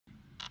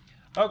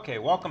Okay,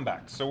 welcome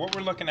back. So what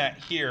we're looking at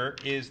here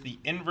is the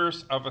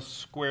inverse of a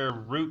square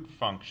root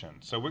function.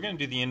 So we're going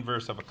to do the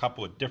inverse of a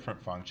couple of different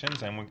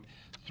functions, and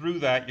through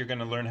that you're going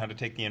to learn how to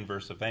take the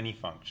inverse of any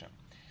function.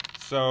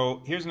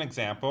 So here's an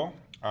example,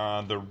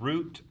 the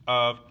root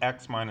of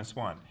x minus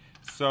 1.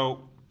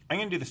 So I'm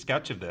going to do the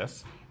sketch of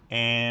this,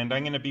 and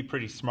I'm going to be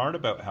pretty smart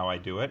about how I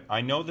do it.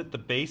 I know that the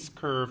base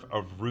curve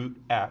of root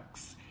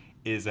x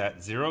is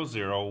at 0,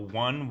 0,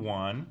 1,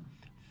 1,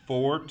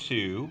 4,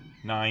 2,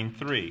 9,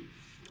 3.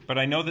 But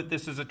I know that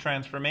this is a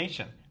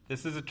transformation.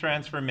 This is a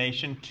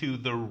transformation to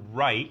the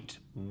right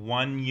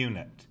 1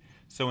 unit.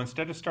 So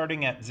instead of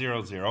starting at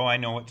 0, 0, I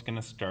know it's going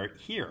to start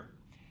here.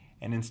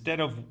 And instead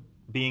of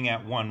being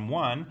at 1,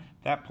 1,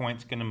 that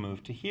point's going to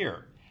move to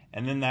here.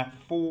 And then that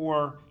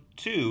 4,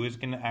 2 is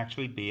going to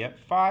actually be at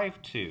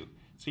 5, 2.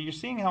 So you're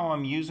seeing how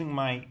I'm using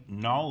my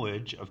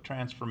knowledge of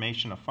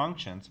transformation of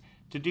functions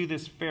to do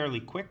this fairly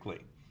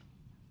quickly.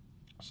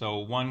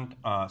 So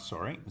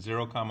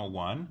 0, comma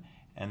 1.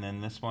 And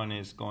then this one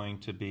is going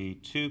to be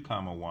 2,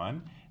 comma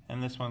 1,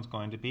 and this one's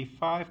going to be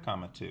 5,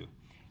 comma 2,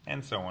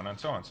 and so on and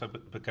so on. So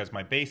because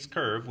my base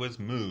curve was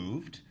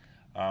moved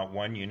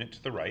 1 unit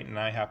to the right, and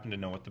I happen to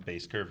know what the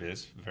base curve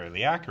is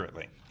fairly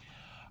accurately.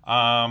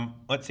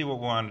 Let's see what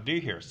we want to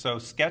do here. So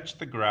sketch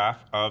the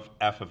graph of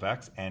f of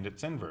x and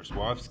its inverse.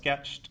 Well, I've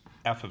sketched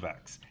f of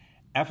x.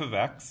 F of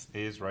x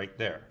is right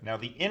there. Now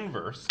the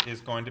inverse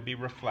is going to be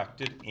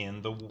reflected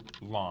in the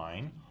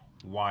line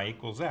y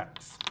equals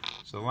x.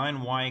 So the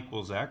line y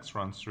equals x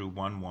runs through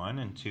 1, 1,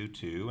 and 2,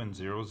 2, and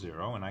 0,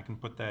 0, and I can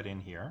put that in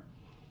here.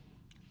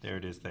 There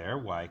it is there,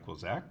 y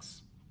equals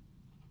x.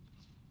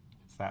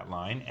 It's that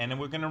line, and then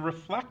we're going to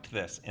reflect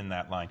this in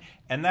that line.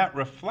 And that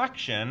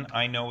reflection,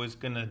 I know, is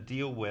going to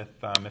deal with,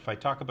 if I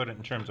talk about it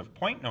in terms of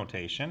point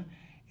notation,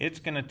 it's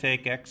going to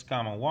take x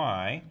comma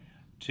y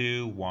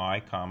to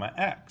y comma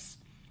x.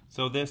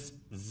 So this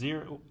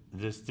 0,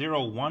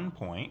 1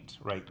 point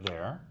right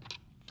there,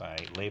 if I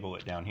label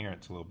it down here,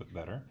 it's a little bit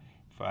better.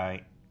 If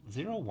I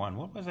 0, 1,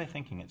 what was I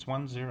thinking? It's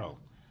 1, 0.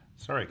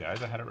 Sorry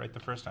guys, I had it right the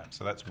first time.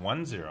 So that's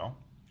 1, 0,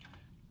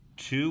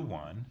 2,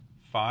 1,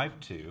 5,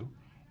 2,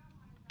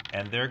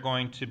 and they're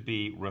going to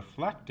be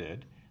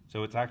reflected.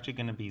 So it's actually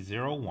going to be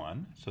 0,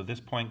 1. So this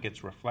point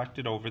gets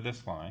reflected over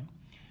this line.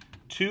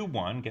 2,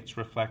 1 gets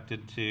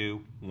reflected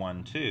to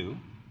 1, 2.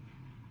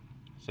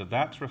 So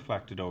that's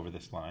reflected over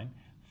this line.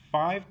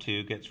 5,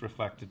 2 gets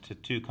reflected to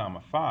 2,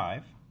 comma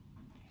 5.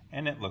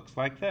 And it looks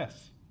like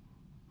this.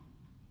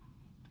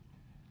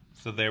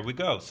 So there we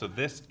go. So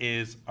this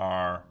is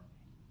our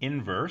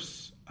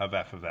inverse of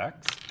f of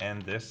x,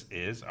 and this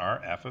is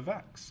our f of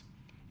x.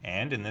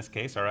 And in this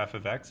case, our f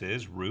of x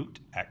is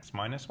root x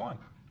minus 1.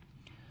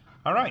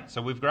 All right,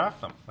 so we've graphed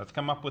them. Let's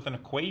come up with an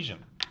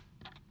equation.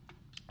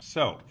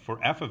 So for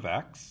f of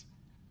x,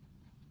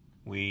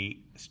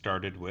 we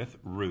started with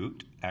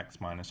root x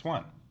minus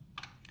 1.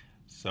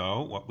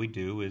 So what we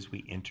do is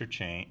we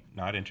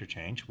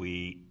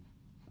we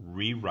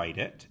rewrite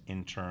it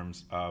in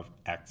terms of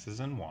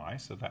x's and y,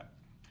 so that,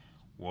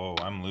 whoa,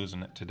 I'm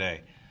losing it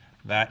today.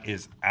 That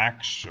is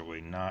actually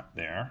not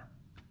there.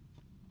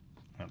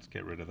 Let's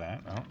get rid of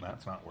that. Oh,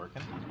 that's not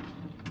working.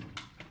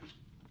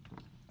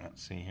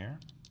 Let's see here.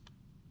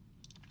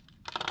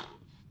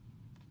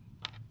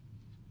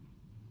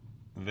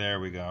 There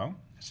we go.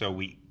 So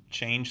we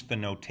changed the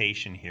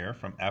notation here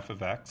from f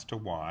of x to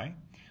y.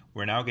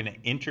 We're now going to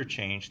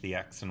interchange the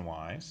x and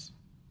y's.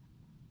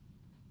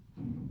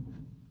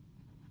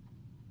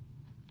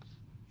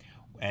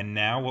 And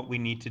now what we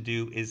need to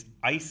do is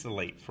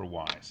isolate for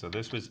y. So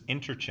this was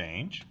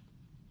interchange.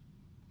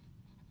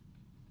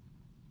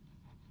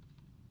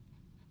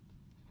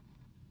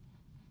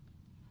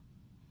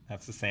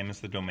 That's the same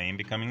as the domain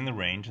becoming the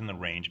range and the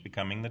range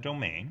becoming the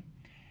domain.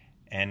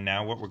 And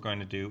now what we're going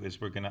to do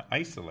is we're going to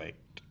isolate.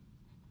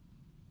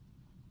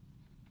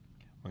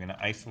 We're going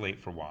to isolate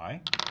for y.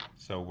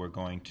 So we're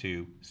going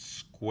to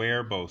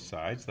square both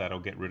sides. That'll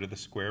get rid of the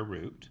square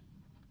root.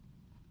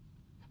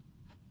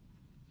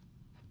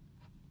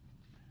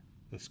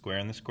 The square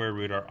and the square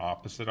root are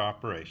opposite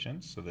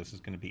operations, so this is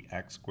going to be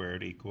x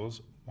squared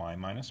equals y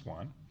minus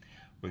 1.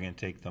 We're going to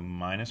take the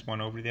minus 1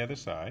 over to the other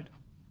side.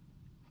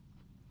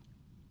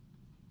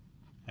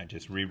 I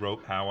just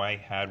rewrote how I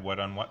had what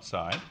on what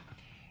side.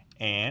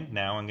 And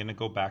now I'm going to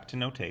go back to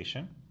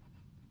notation.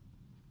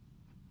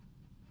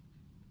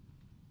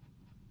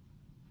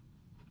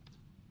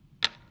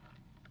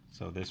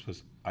 So this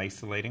was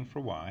isolating for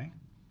y.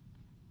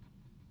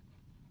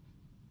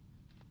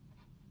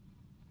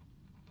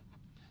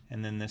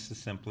 And then this is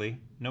simply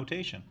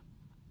notation.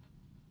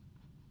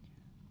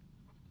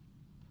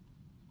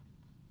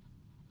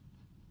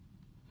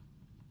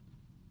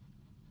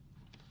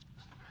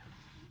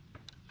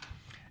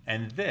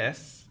 And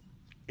this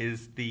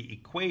is the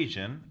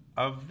equation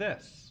of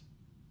this.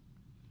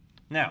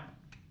 Now,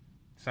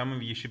 some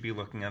of you should be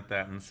looking at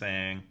that and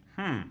saying,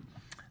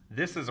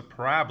 this is a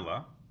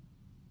parabola.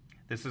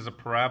 This is a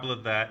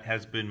parabola that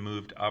has been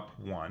moved up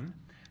 1.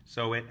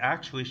 So it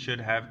actually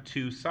should have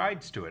 2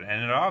 sides to it,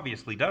 and it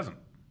obviously doesn't.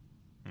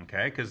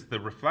 Okay, because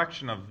the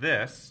reflection of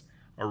this,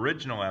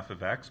 original f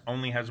of x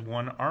only has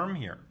one arm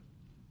here.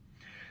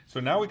 So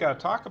now we got to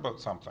talk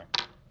about something.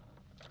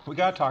 We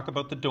got to talk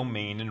about the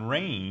domain and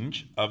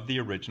range of the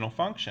original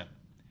function.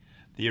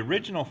 The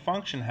original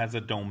function has a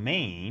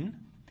domain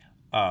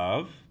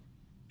of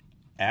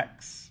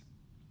x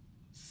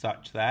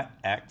such that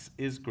x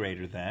is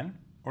greater than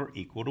or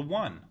equal to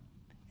 1,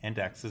 and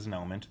x is an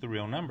element of the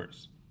real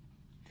numbers.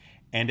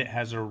 And it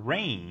has a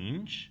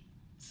range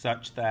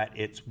such that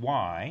it's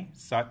y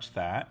such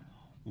that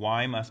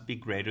y must be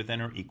greater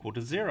than or equal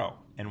to 0,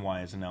 and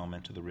y is an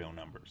element of the real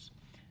numbers.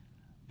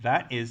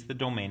 That is the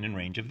domain and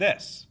range of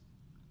this.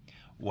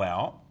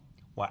 Well,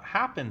 what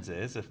happens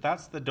is, if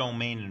that's the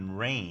domain and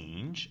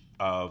range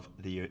of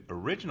the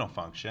original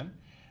function,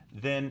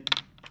 then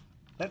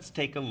let's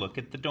take a look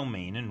at the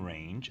domain and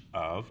range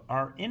of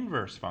our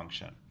inverse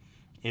function.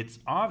 It's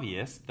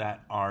obvious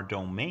that our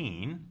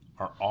domain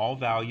are all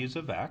values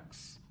of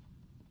x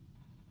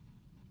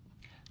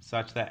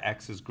such that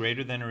x is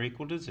greater than or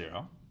equal to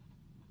 0.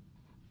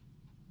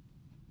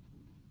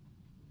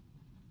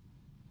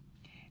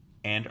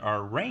 And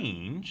our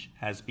range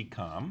has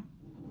become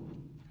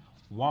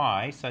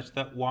y such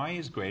that y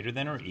is greater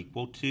than or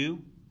equal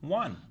to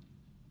 1.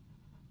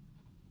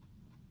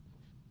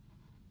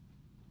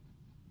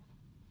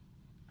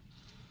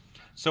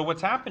 So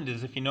what's happened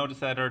is, if you notice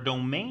that our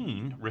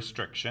domain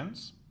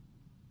restrictions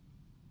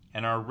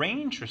and our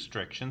range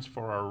restrictions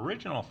for our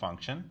original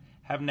function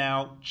have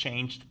now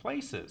changed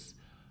places.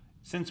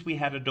 Since we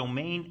had a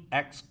domain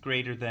x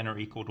greater than or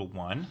equal to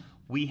 1,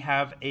 we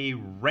have a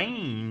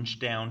range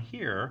down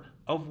here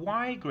of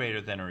y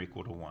greater than or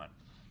equal to 1.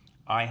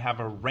 I have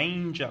a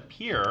range up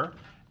here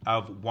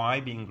of y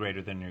being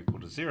greater than or equal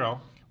to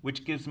 0,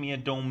 which gives me a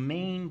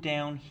domain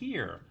down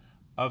here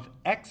of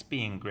x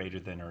being greater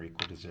than or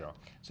equal to 0.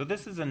 So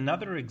this is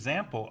another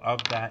example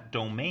of that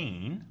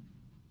domain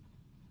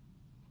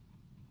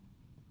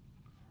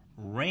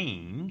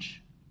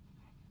range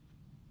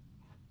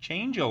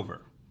changeover.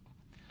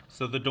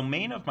 So the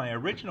domain of my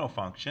original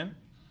function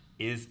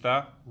is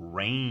the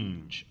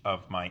range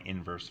of my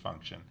inverse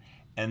function,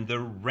 and the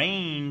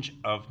range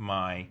of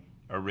my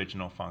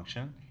original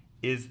function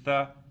is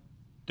the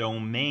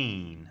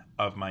domain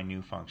of my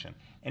new function.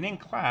 And in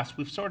class,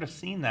 we've sort of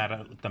seen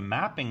that with the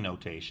mapping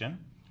notation.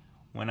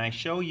 When I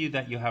show you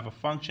that you have a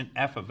function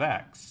f of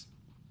x,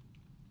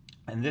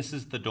 and this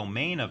is the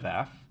domain of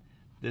f,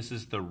 this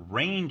is the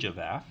range of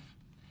f,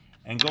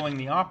 and going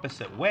the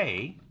opposite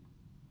way,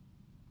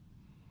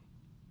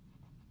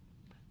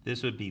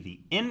 this would be the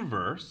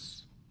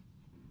inverse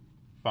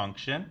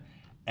function,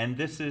 and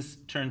this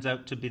turns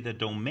out to be the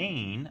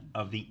domain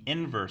of the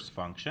inverse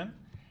function,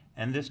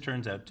 and this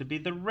turns out to be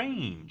the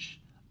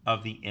range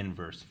of the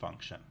inverse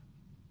function.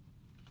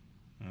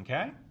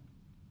 Okay?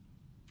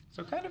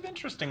 So kind of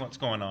interesting what's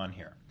going on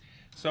here.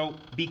 So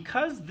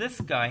because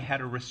this guy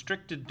had a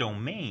restricted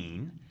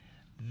domain,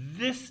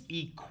 this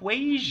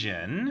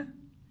equation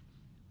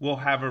will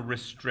have a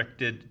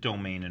restricted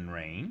domain and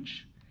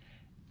range.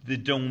 The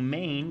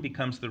domain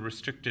becomes the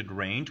restricted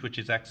range, which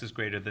is x is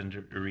greater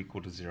than or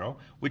equal to 0,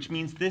 which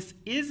means this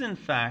is, in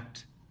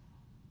fact,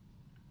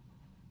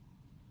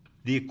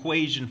 the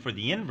equation for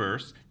the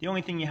inverse. The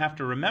only thing you have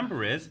to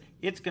remember is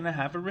it's going to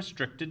have a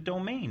restricted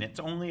domain. It's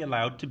only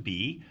allowed to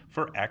be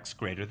for x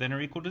greater than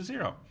or equal to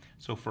 0.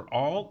 So for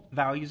all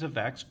values of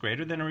x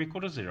greater than or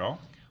equal to 0,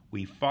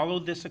 we follow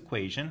this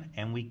equation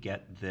and we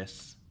get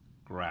this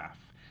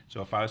graph.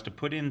 So if I was to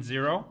put in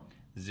 0,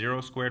 0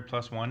 squared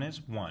plus 1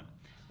 is 1.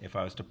 If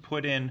I was to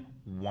put in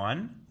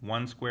 1,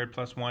 1 squared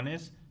plus 1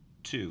 is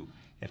 2.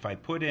 If I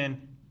put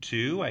in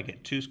 2, I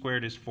get 2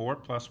 squared is 4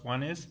 plus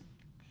 1 is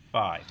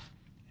 5.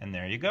 And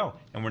there you go.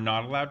 And we're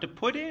not allowed to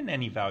put in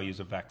any values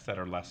of x that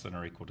are less than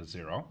or equal to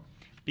 0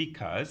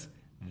 because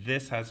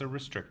this has a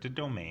restricted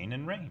domain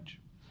and range.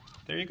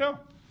 There you go.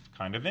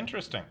 Kind of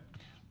interesting.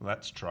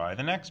 Let's try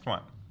the next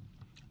one.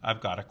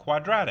 I've got a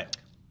quadratic,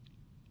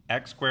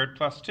 x squared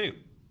plus 2.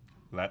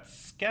 Let's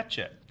sketch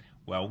it.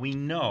 Well, we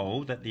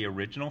know that the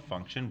original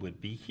function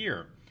would be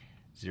here,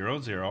 0,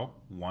 0,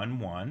 1,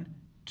 1,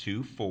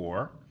 2,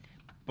 4,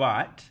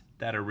 but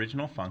that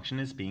original function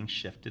is being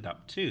shifted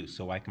up too,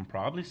 so I can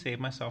probably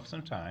save myself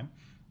some time.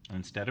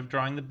 Instead of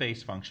drawing the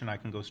base function, I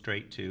can go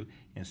straight to,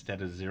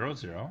 instead of 0,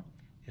 0,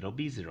 it'll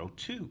be 0,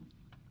 2.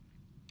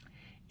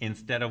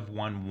 Instead of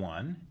 1,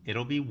 1,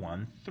 it'll be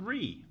 1,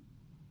 3.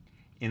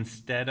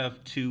 Instead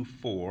of 2,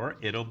 4,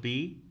 it'll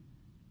be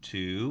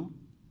 2,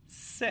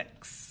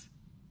 6.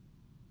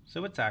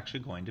 So it's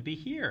actually going to be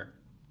here.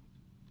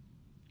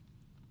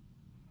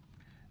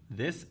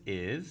 This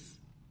is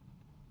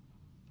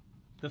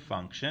the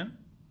function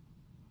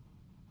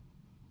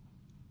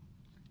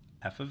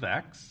f of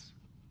x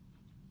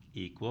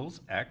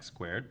equals x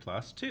squared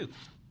plus 2.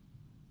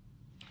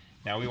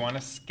 Now we want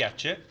to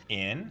sketch it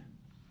in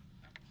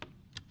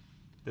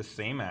the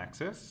same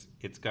axis.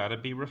 It's got to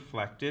be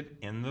reflected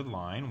in the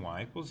line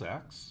y equals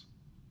x.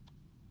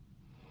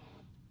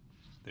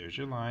 There's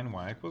your line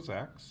y equals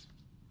x.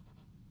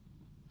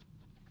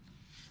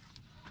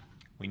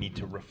 We need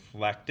to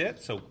reflect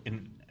it. So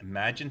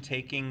imagine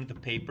taking the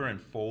paper and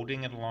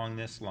folding it along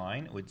this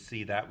line. It would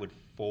see that would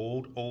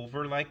fold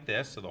over like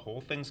this, so the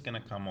whole thing's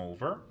going to come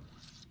over.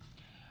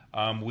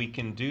 We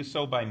can do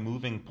so by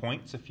moving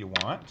points if you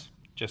want,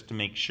 just to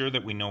make sure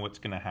that we know what's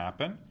going to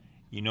happen.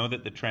 You know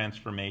that the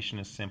transformation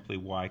is simply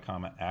y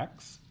comma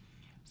x.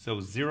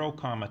 So 0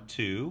 comma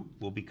 2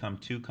 will become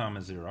 2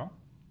 comma 0.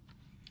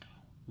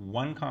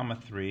 1 comma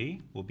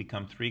 3 will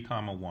become 3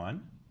 comma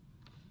 1.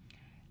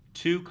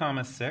 2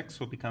 comma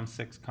 6 will become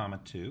 6 comma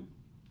 2.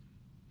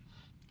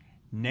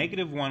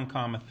 Negative 1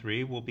 comma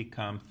 3 will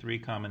become 3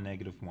 comma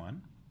negative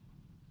 1.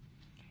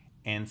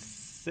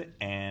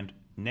 And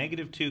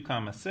negative 2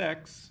 comma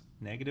 6,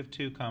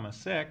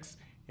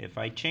 if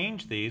I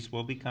change these,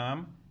 will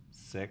become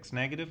 6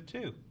 negative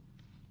 2.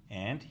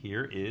 And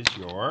here is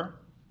your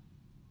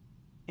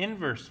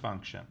inverse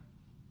function.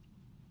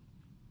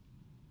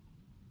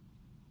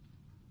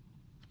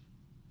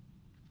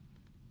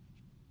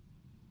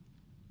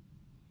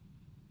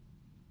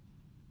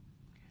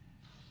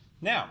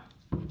 Now,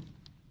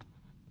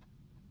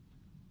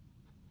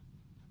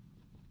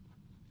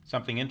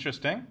 something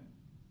interesting.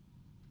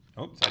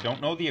 Oops, I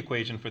don't know the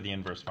equation for the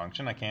inverse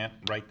function. I can't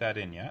write that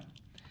in yet.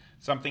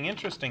 Something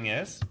interesting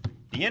is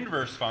the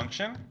inverse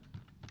function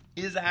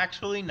is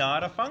actually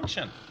not a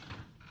function.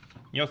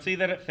 You'll see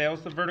that it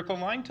fails the vertical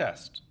line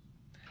test.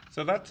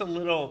 So that's a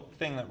little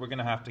thing that we're going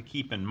to have to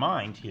keep in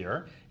mind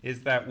here,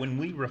 is that when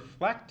we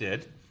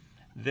reflected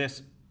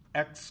this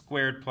x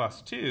squared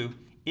plus 2,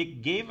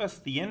 it gave us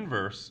the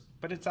inverse,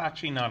 but it's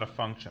actually not a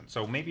function.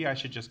 So maybe I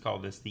should just call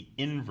this the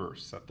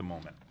inverse at the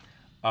moment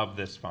of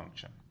this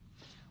function.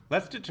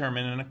 Let's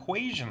determine an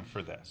equation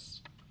for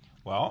this.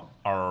 Well,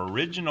 our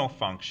original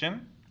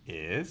function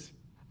is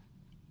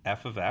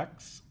f of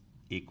x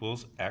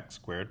equals x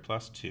squared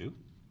plus 2.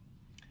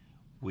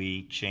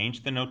 We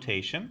change the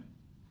notation.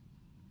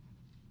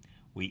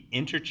 We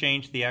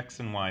interchange the x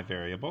and y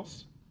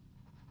variables.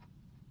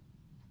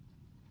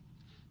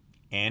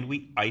 And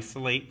we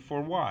isolate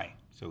for y.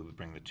 So we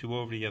bring the 2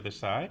 over to the other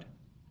side.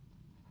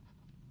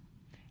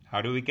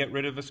 How do we get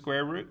rid of a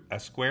square root? A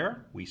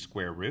square? We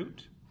square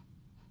root.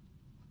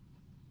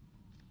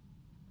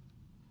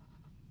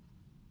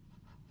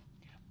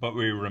 But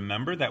we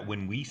remember that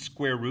when we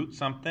square root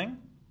something,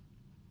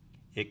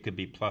 it could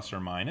be plus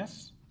or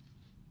minus,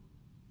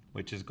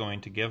 which is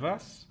going to give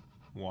us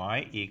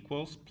y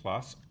equals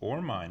plus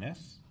or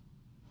minus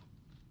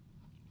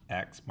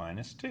x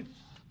minus 2.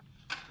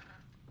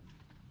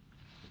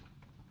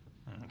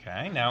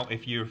 Okay, now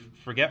if you're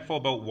forgetful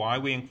about why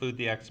we include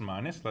the x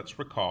minus, let's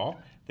recall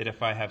that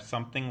if I have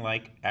something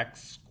like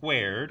x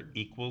squared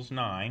equals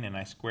 9 and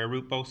I square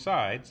root both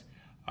sides,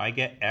 I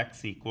get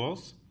x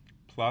equals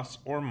plus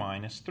or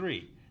minus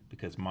 3,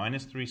 because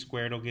minus 3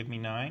 squared will give me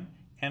 9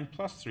 and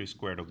plus 3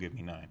 squared will give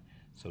me 9.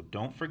 So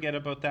don't forget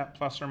about that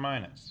plus or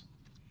minus.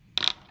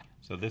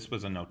 So this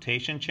was a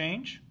notation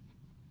change.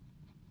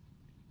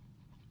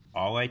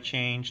 All I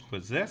changed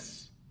was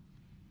this.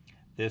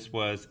 This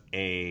was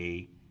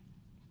a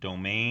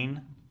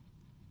domain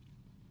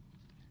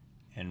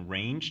and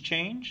range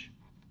change.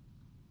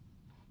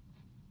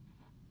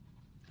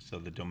 So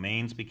the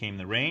domains became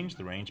the range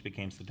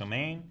became the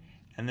domain,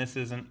 and this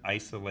is an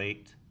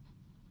isolate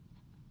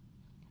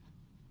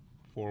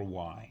for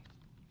y.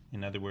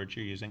 In other words,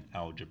 you're using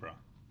algebra.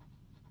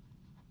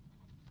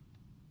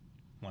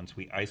 Once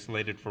we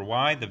isolated for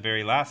y, the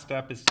very last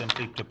step is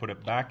simply to put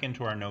it back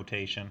into our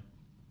notation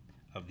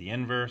of the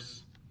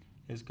inverse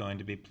is going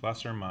to be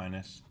plus or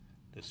minus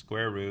the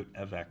square root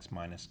of x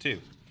minus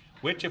 2,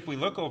 which if we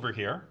look over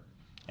here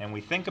and we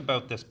think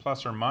about this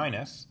plus or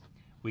minus,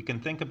 we can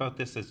think about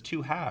this as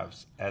 2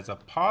 halves, as a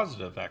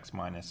positive x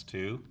minus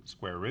 2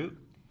 square root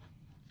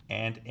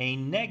and a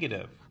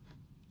negative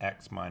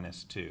x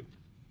minus 2.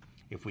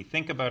 If we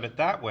think about it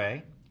that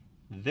way,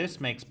 this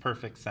makes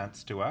perfect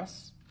sense to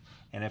us.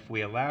 And if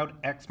we allowed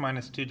x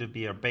minus 2 to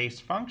be our base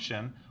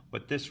function,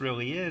 what this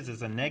really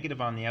is a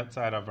negative on the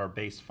outside of our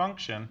base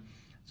function.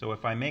 So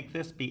if I make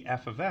this be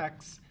f of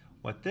x,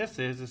 what this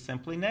is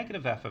simply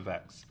negative f of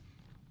x.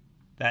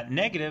 That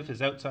negative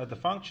is outside the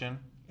function.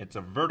 It's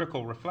a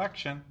vertical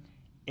reflection.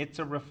 It's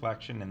a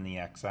reflection in the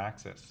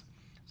x-axis.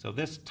 So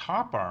this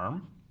top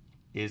arm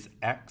is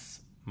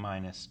x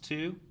minus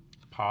 2,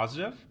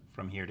 positive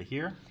from here to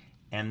here.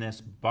 And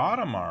this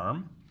bottom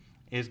arm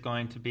is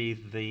going to be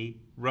the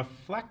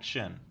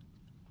reflection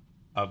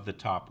of the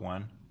top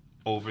one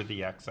over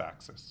the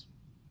x-axis.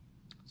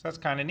 So that's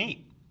kind of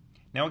neat.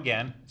 Now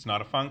again, it's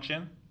not a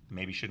function.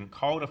 Maybe shouldn't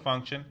call it a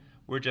function.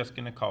 We're just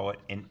going to call it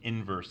an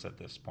inverse at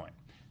this point.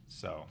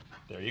 So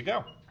there you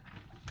go.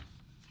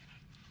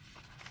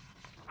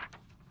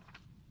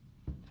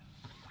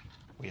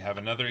 We have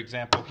another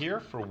example here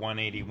for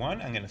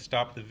 181. I'm going to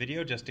stop the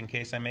video just in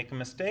case I make a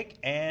mistake,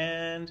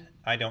 and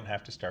I don't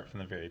have to start from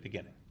the very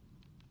beginning.